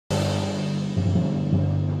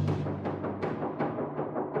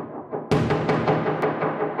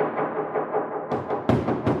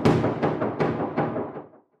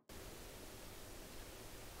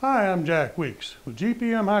Hi, I'm Jack Weeks with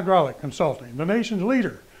GPM Hydraulic Consulting, the nation's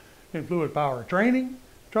leader in fluid power training,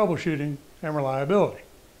 troubleshooting, and reliability.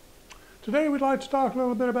 Today we'd like to talk a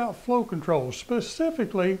little bit about flow control,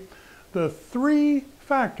 specifically the three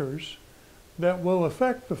factors that will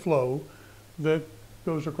affect the flow that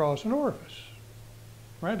goes across an orifice.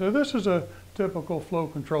 Right? Now this is a typical flow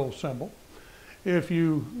control symbol. If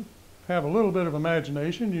you have a little bit of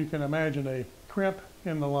imagination, you can imagine a crimp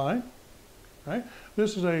in the line. Right?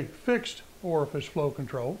 This is a fixed orifice flow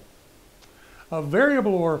control. A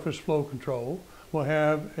variable orifice flow control will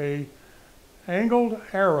have a angled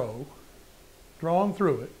arrow drawn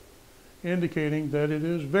through it, indicating that it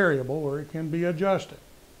is variable or it can be adjusted.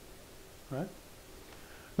 Right?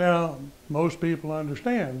 Now, most people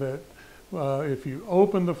understand that if you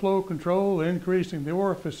open the flow control, increasing the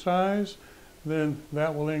orifice size, then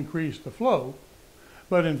that will increase the flow.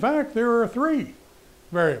 But in fact, there are three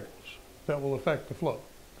variables that will affect the flow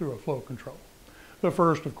through a flow control. The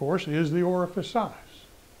first, of course, is the orifice size.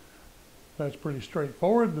 That's pretty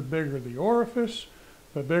straightforward. The bigger the orifice,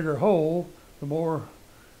 the bigger hole, the more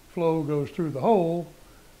flow goes through the hole,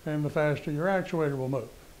 and the faster your actuator will move.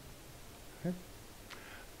 Okay?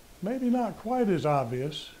 Maybe not quite as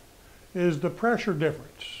obvious is the pressure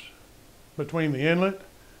difference between the inlet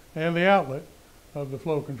and the outlet of the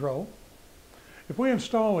flow control. If we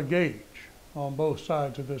install a gauge on both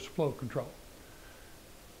sides of this flow control,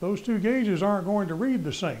 those two gauges aren't going to read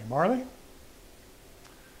the same, are they?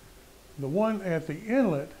 The one at the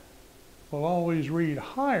inlet will always read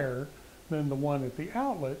higher than the one at the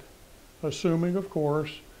outlet, assuming, of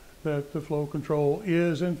course, that the flow control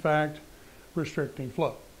is, in fact, restricting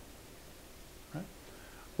flow. Right?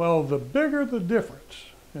 Well, the bigger the difference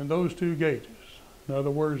in those two gauges, in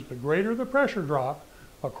other words, the greater the pressure drop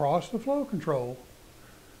across the flow control,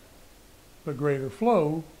 the greater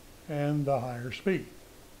flow and the higher speed.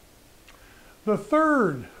 The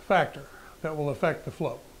third factor that will affect the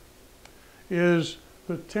flow is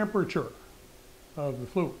the temperature of the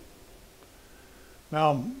fluid.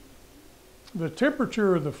 Now, the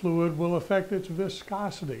temperature of the fluid will affect its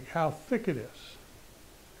viscosity, how thick it is.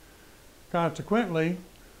 Consequently,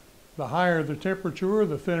 the higher the temperature,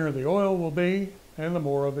 the thinner the oil will be, and the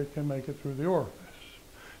more of it can make it through the orifice.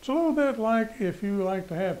 It's a little bit like if you like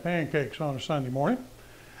to have pancakes on a Sunday morning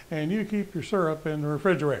and you keep your syrup in the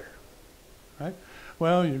refrigerator. Right?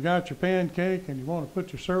 Well, you've got your pancake and you want to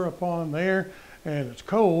put your syrup on there and it's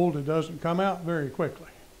cold, it doesn't come out very quickly.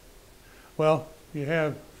 Well, you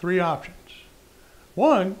have three options.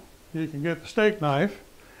 One, you can get the steak knife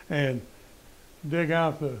and dig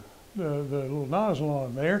out the little nozzle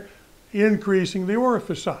on there, increasing the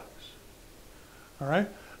orifice size. All right?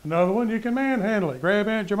 Another one, you can manhandle it. Grab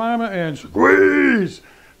Aunt Jemima and squeeze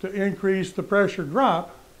to increase the pressure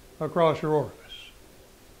drop across your orifice.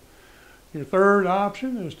 Your third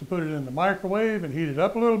option is to put it in the microwave and heat it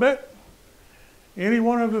up a little bit. Any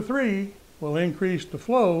one of the three will increase the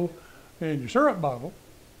flow in your syrup bottle,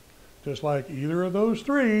 just like either of those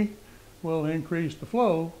three will increase the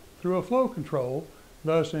flow through a flow control,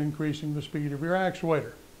 thus increasing the speed of your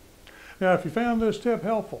actuator. Now, if you found this tip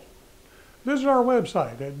helpful, visit our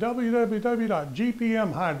website at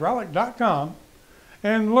www.gpmhydraulic.com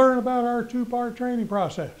and learn about our two-part training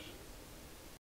process.